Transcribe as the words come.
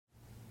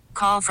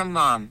Call from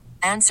mom.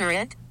 Answer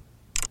it.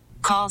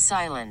 Call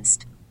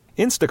silenced.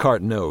 Instacart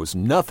knows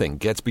nothing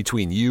gets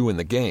between you and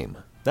the game.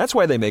 That's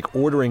why they make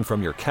ordering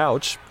from your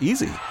couch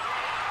easy.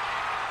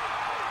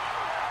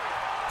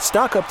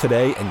 Stock up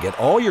today and get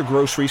all your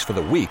groceries for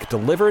the week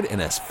delivered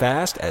in as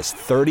fast as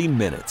 30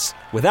 minutes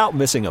without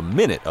missing a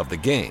minute of the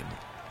game.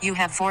 You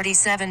have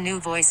 47 new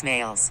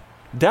voicemails.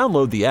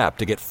 Download the app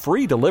to get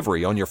free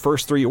delivery on your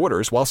first 3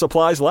 orders while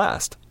supplies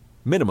last.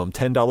 Minimum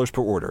 $10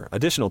 per order.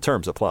 Additional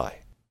terms apply.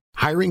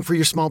 Hiring for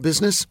your small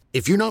business?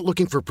 If you're not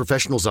looking for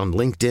professionals on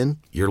LinkedIn,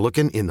 you're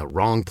looking in the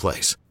wrong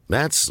place.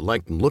 That's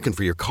like looking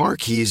for your car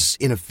keys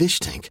in a fish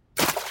tank.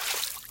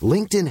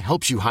 LinkedIn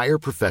helps you hire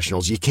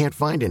professionals you can't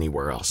find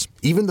anywhere else,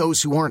 even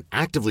those who aren't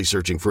actively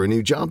searching for a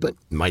new job but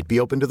might be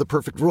open to the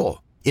perfect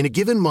role. In a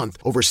given month,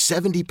 over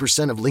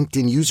 70% of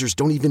LinkedIn users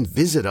don't even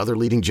visit other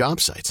leading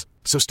job sites.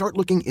 So start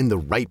looking in the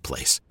right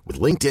place. With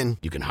LinkedIn,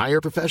 you can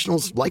hire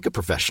professionals like a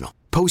professional.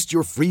 Post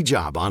your free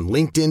job on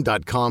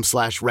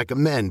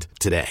linkedin.com/recommend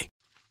today.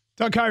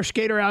 Doug Karsch,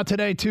 Gator out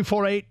today,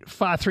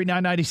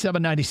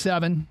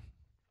 248-539-9797.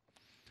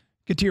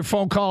 Get to your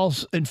phone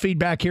calls and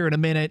feedback here in a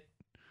minute.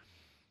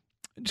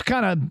 Just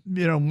kind of,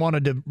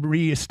 wanted to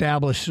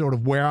reestablish sort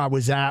of where I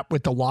was at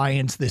with the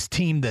Lions, this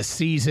team this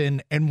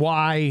season, and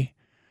why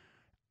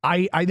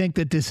I think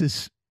that this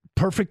is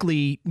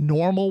perfectly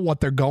normal what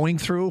they're going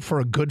through for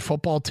a good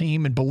football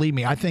team. And believe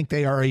me, I think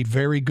they are a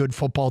very good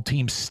football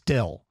team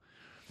still.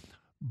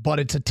 But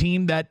it's a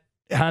team that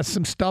has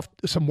some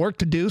work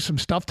to do, some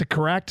stuff to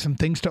correct, some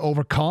things to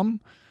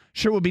overcome.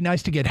 Sure, it would be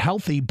nice to get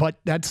healthy,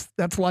 but that's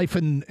life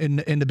in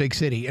the big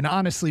city. And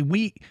honestly,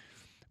 we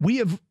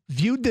have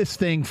viewed this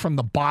thing from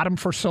the bottom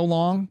for so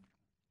long.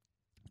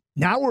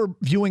 Now we're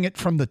viewing it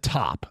from the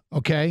top,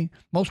 okay?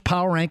 Most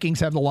power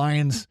rankings have the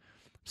Lions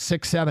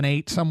 6, 7,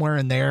 8, somewhere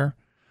in there.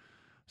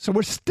 So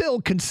we're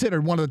still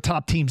considered one of the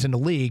top teams in the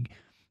league.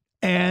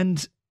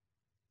 And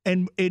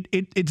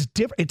it's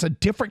different. It's a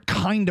different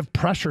kind of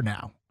pressure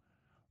now.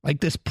 Like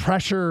this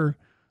pressure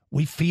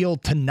we feel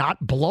to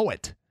not blow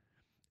it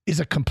is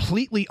a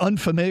completely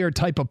unfamiliar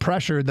type of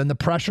pressure than the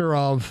pressure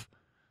of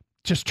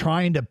just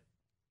trying to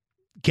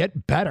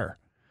get better.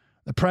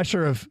 The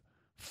pressure of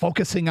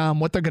focusing on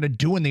what they're going to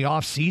do in the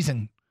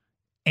offseason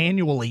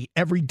annually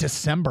every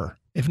December,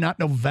 if not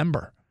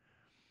November.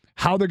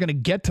 How they're going to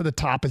get to the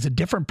top is a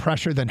different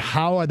pressure than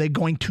how are they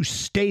going to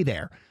stay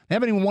there. They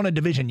haven't even won a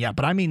division yet,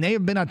 but I mean, they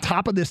have been on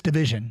top of this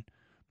division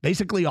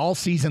basically all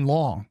season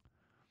long.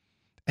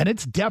 And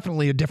it's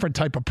definitely a different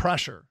type of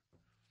pressure.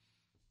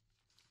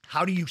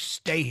 How do you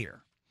stay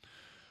here?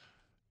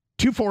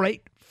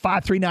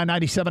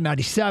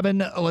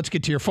 248-539-9797. Let's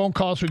get to your phone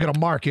calls. We got a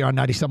Mark here on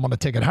 97 on the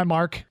ticket. Hi,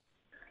 Mark.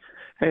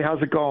 Hey,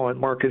 how's it going?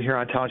 Mark in here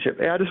on Township.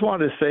 Hey, I just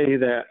wanted to say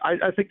that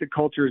I think the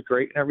culture is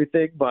great and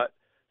everything, but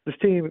this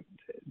team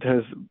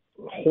has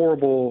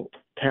horrible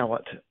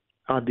talent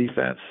on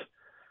defense.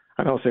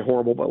 I don't say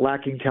horrible, but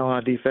lacking talent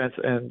on defense,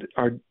 and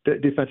our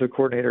defensive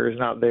coordinator is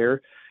not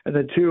there. And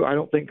then, two, I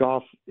don't think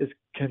Goff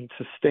can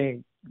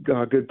sustain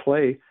good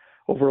play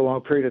over a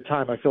long period of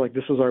time. I feel like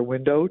this was our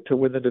window to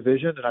win the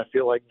division, and I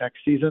feel like next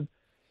season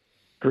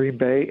Green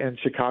Bay and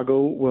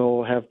Chicago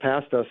will have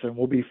passed us, and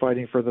we'll be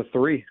fighting for the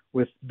 3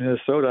 with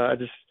Minnesota. I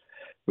just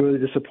really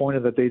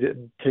disappointed that they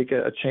didn't take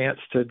a chance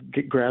to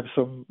grab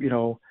some,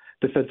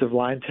 defensive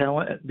line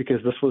talent,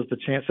 because this was the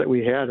chance that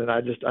we had, and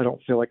I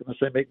don't feel like unless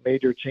they make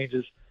major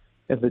changes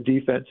in the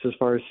defense as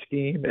far as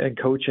scheme and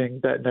coaching,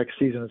 that next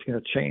season is going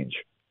to change.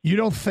 You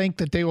don't think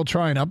that they will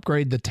try and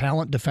upgrade the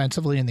talent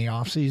defensively in the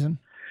offseason?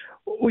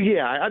 Well,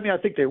 yeah. I mean, I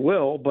think they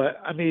will,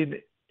 but I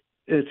mean,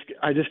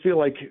 I just feel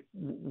like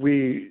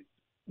we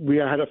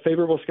had a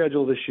favorable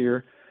schedule this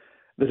year.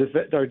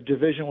 Our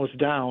division was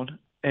down,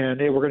 and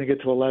they were going to get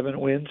to 11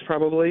 wins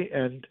probably,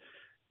 and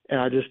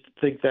I just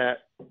think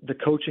that the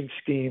coaching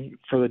scheme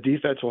for the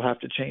defense will have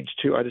to change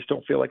too. I just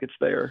don't feel like it's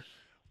there.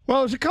 Well,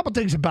 there's a couple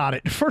things about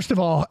it. First of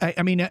all,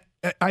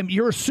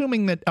 you're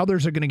assuming that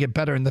others are going to get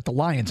better and that the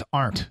Lions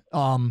aren't.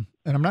 And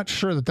I'm not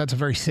sure that that's a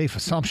very safe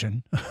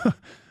assumption. But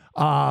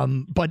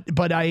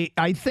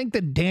I think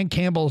that Dan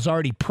Campbell has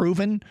already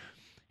proven.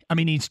 I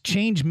mean, he's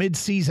changed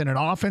midseason an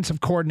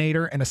offensive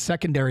coordinator and a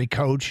secondary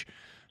coach.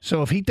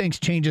 So if he thinks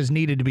changes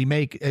needed to be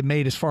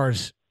made as far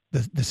as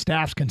the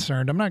staff's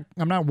concerned, I'm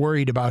not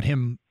worried about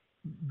him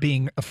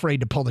being afraid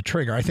to pull the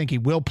trigger. I think he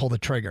will pull the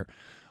trigger.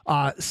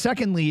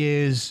 Secondly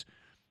is,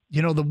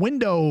 the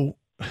window,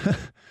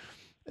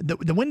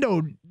 the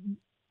window,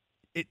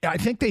 I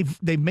think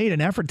they've made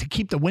an effort to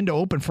keep the window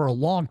open for a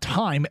long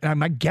time. And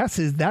my guess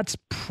is that's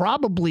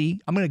probably,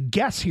 I'm going to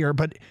guess here,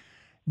 but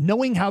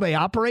knowing how they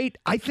operate,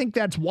 I think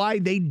that's why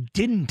they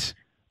didn't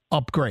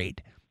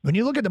upgrade. When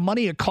you look at the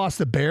money it cost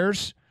the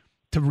Bears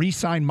to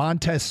re-sign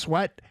Montez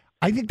Sweat,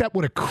 I think that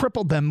would have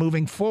crippled them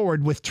moving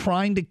forward with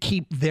trying to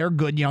keep their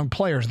good young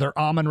players, their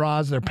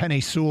Amon-Ra's, their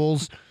Penei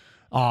Sewells,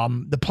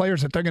 the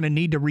players that they're going to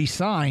need to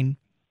re-sign.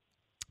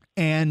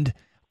 And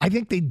I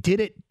think they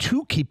did it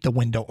to keep the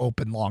window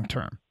open long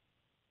term.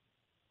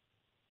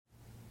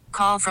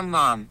 Call from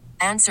mom.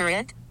 Answer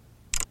it.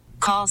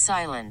 Call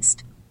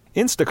silenced.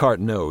 Instacart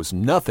knows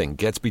nothing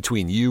gets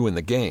between you and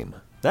the game.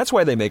 That's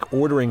why they make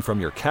ordering from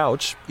your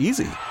couch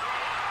easy.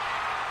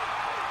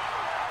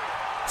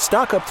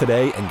 Stock up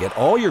today and get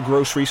all your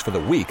groceries for the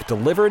week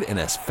delivered in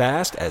as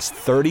fast as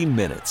 30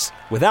 minutes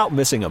without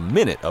missing a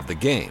minute of the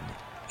game.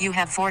 You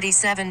have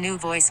 47 new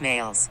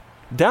voicemails.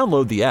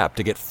 Download the app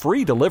to get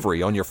free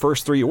delivery on your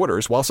first 3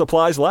 orders while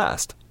supplies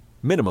last.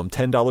 Minimum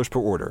 $10 per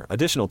order.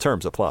 Additional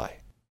terms apply.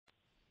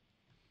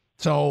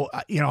 So,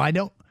 I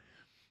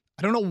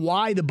don't know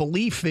why the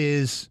belief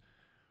is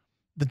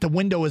that the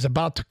window is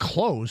about to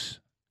close.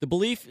 The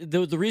belief,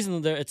 the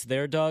reason that it's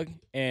there, Doug,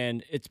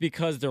 and it's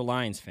because they're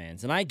Lions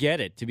fans. And I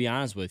get it, to be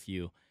honest with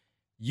you.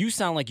 You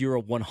sound like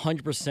you're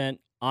 100%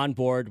 on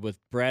board with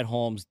Brad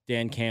Holmes,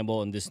 Dan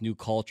Campbell, and this new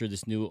culture,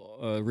 this new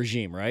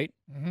regime, right?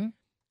 Mm-hmm.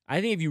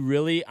 I think if you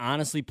really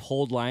honestly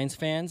polled Lions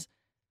fans,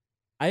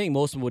 I think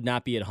most of them would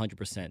not be at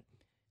 100%.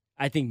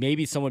 I think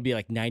maybe some would be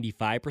like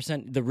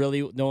 95%,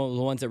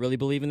 the ones that really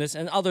believe in this,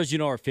 and others,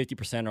 are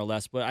 50% or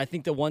less. But I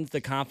think the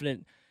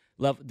confident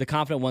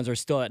ones are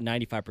still at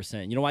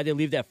 95%. You know why they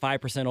leave that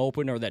 5%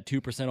 open or that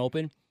 2%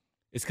 open?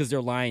 It's because they're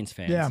Lions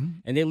fans. Yeah.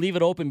 And they leave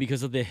it open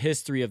because of the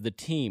history of the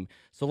team.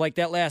 So like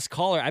that last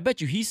caller, I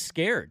bet you he's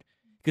scared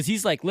because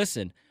he's like,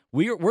 listen,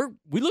 we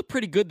look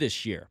pretty good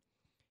this year.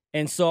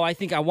 And so I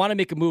think I want to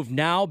make a move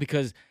now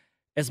because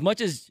as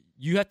much as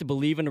you have to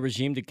believe in a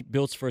regime that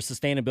builds for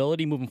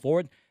sustainability moving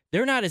forward,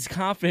 they're not as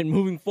confident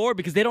moving forward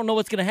because they don't know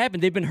what's going to happen.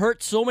 They've been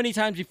hurt so many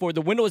times before.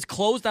 The window is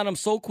closed on them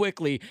so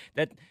quickly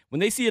that when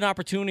they see an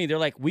opportunity, they're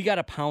like, we got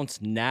to pounce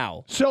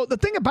now. So the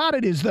thing about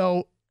it is,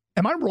 though,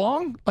 am I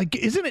wrong? Like,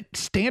 isn't it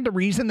stand to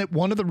reason that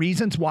one of the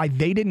reasons why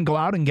they didn't go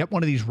out and get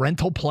one of these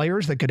rental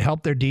players that could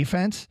help their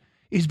defense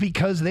is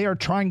because they are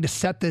trying to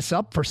set this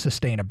up for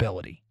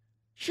sustainability?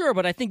 Sure,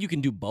 but I think you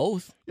can do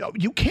both.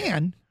 You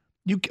can.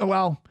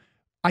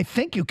 I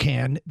think you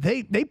can.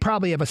 They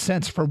probably have a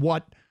sense for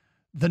what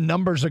the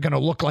numbers are going to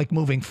look like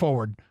moving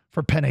forward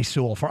for Penei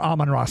Sewell, for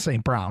Amon-Ra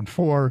St. Brown,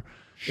 for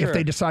if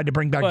they decide to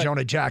bring back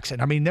Jonah Jackson.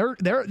 I mean, they're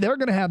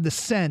going to have the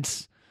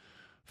sense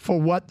for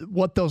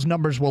what those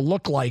numbers will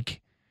look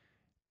like,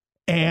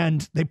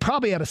 and they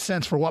probably had a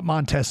sense for what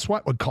Montez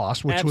Sweat would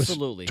cost, which was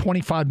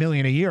 $25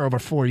 million a year over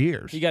 4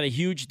 years. You got a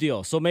huge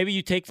deal. So maybe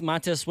you take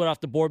Montez Sweat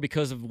off the board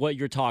because of what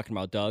you're talking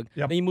about, Doug.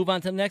 Yep. Then you move on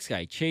to the next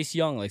guy, Chase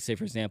Young, like say,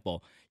 for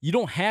example. You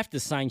don't have to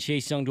sign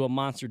Chase Young to a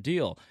monster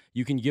deal.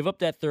 You can give up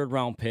that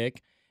third-round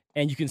pick,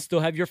 and you can still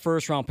have your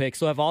first-round pick,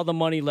 so have all the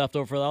money left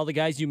over for all the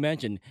guys you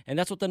mentioned. And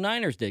that's what the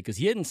Niners did because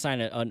he didn't sign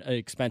an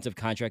expensive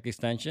contract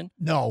extension.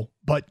 No,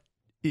 but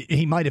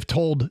he might have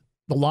told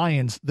the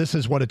Lions this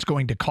is what it's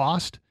going to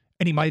cost,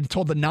 and he might have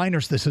told the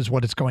Niners this is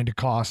what it's going to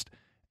cost,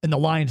 and the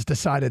Lions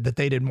decided that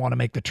they didn't want to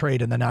make the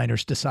trade, and the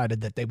Niners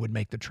decided that they would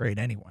make the trade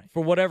anyway.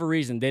 For whatever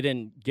reason, they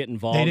didn't get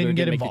involved. They didn't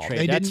get make involved. The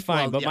trade. That's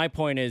fine, but my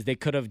point is they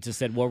could have just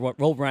said,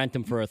 we'll rent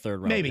him for a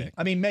third round pick.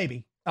 I mean,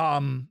 maybe.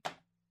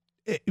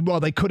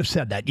 They could have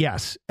said that,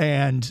 yes,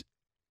 and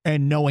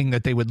knowing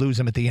that they would lose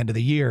him at the end of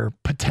the year,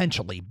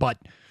 potentially, but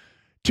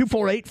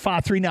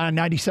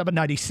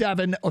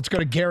 248-539-9797. Let's go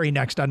to Gary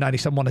next on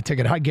 97 Won a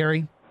Ticket. Hi,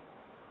 Gary.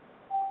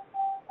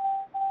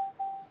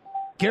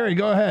 Gary,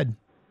 go ahead.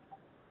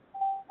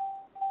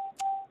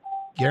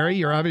 Gary,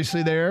 you're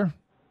obviously there.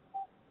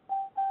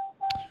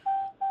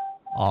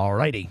 All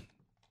righty.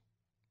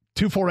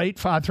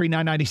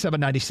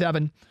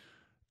 248-539-9797.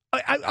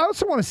 I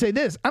also want to say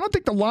this. I don't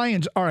think the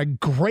Lions are a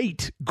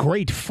great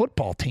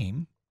football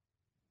team.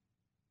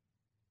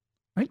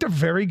 I think they're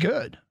very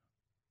good.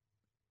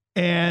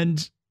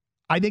 And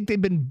I think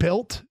they've been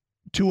built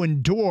to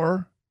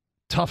endure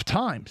tough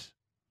times.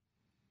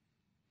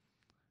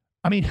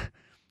 I mean,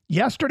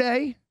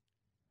 yesterday,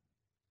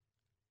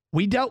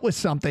 we dealt with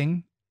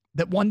something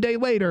that one day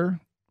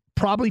later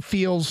probably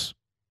feels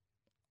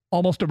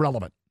almost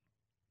irrelevant.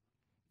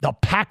 The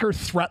Packer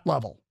threat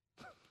level.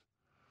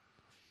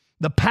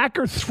 The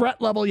Packer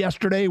threat level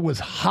yesterday was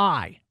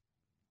high.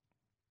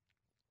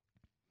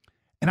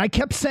 And I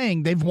kept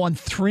saying they've won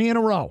 3 in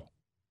a row.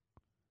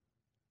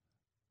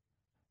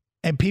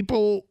 And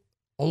people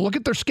will look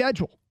at their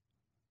schedule.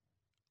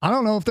 I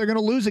don't know if they're going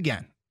to lose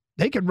again.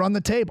 They could run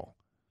the table.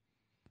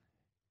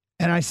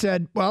 And I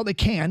said, well, they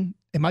can.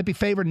 It might be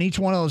favored in each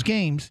one of those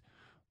games.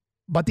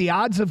 But the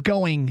odds of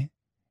going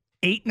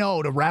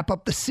 8-0 to wrap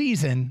up the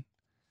season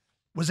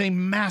was a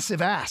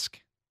massive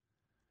ask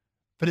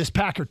for this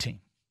Packer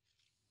team.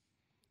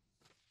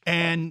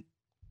 And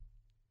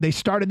they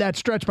started that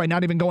stretch by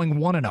not even going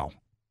 1-0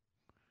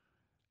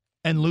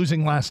 and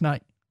losing last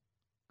night.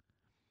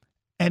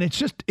 And it's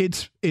just,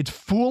 it's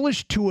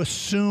foolish to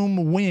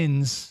assume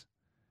wins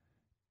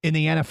in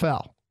the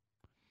NFL.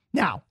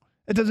 Now,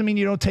 it doesn't mean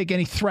you don't take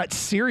any threat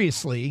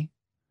seriously.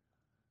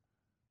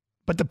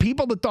 But the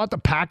people that thought the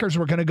Packers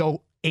were going to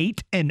go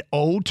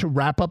 8-0 to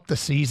wrap up the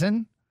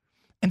season,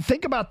 and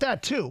think about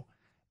that too.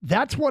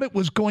 That's what it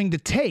was going to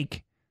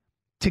take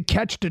to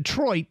catch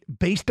Detroit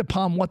based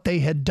upon what they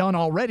had done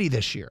already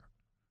this year.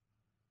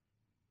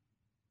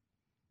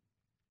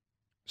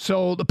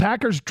 So the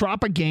Packers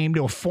drop a game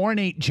to a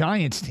 4-8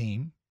 Giants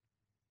team.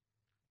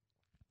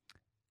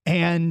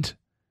 And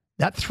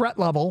that threat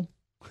level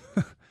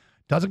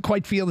doesn't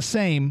quite feel the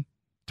same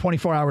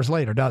 24 hours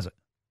later, does it?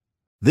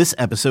 This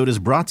episode is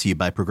brought to you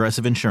by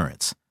Progressive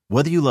Insurance.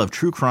 Whether you love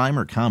true crime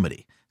or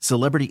comedy,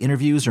 celebrity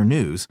interviews or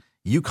news,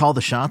 you call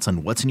the shots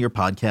on what's in your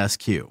podcast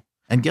queue.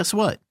 And guess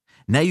what?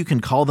 Now you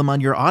can call them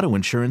on your auto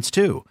insurance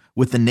too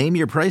with the Name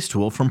Your Price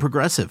tool from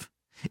Progressive.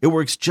 It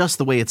works just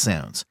the way it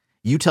sounds.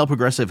 You tell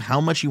Progressive how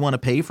much you want to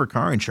pay for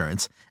car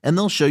insurance, and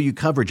they'll show you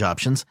coverage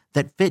options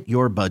that fit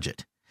your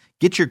budget.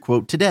 Get your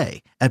quote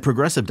today at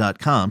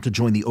Progressive.com to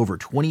join the over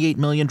 28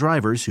 million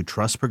drivers who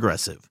trust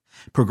Progressive.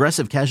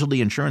 Progressive Casualty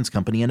Insurance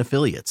Company and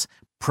Affiliates.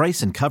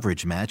 Price and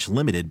coverage match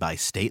limited by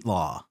state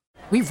law.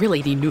 We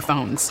really need new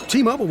phones.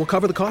 T-Mobile will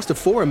cover the cost of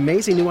 4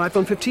 amazing new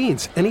iPhone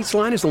 15s, and each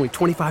line is only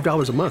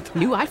 $25 a month.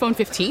 New iPhone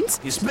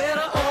 15s? It's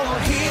better over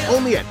here.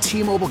 Only at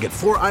T-Mobile, get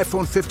 4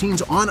 iPhone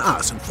 15s on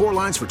us and 4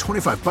 lines for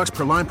 $25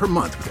 per line per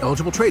month with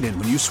eligible trade-in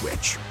when you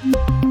switch.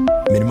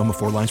 Minimum of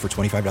 4 lines for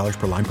 $25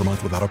 per line per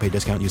month with autopay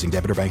discount using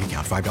debit or bank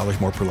account.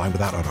 $5 more per line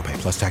without autopay,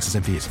 plus taxes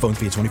and fees. Phone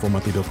fee at 24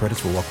 monthly bill credits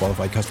for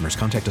well-qualified customers.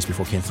 Contact us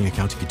before canceling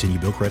account to continue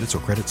bill credits or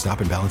credit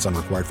stop and balance on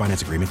required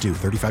finance agreement due.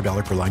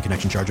 $35 per line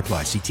connection charge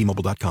applies. See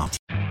T-Mobile.com.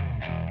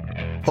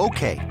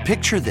 Okay,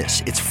 picture this.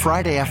 It's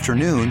Friday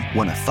afternoon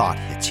when a thought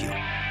hits you.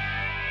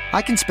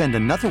 I can spend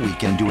another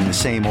weekend doing the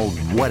same old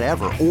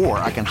whatever, or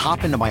I can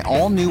hop into my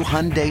all-new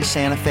Hyundai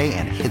Santa Fe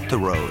and hit the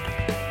road.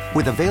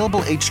 With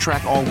available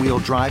H-Track all-wheel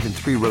drive and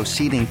 3-row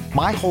seating,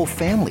 my whole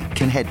family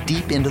can head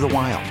deep into the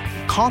wild.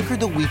 Conquer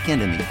the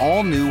weekend in the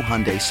all-new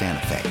Hyundai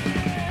Santa Fe.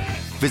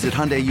 Visit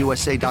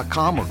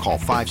HyundaiUSA.com or call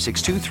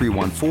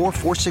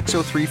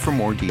 562-314-4603 for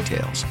more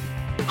details.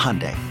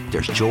 Hyundai,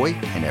 there's joy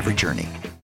in every journey.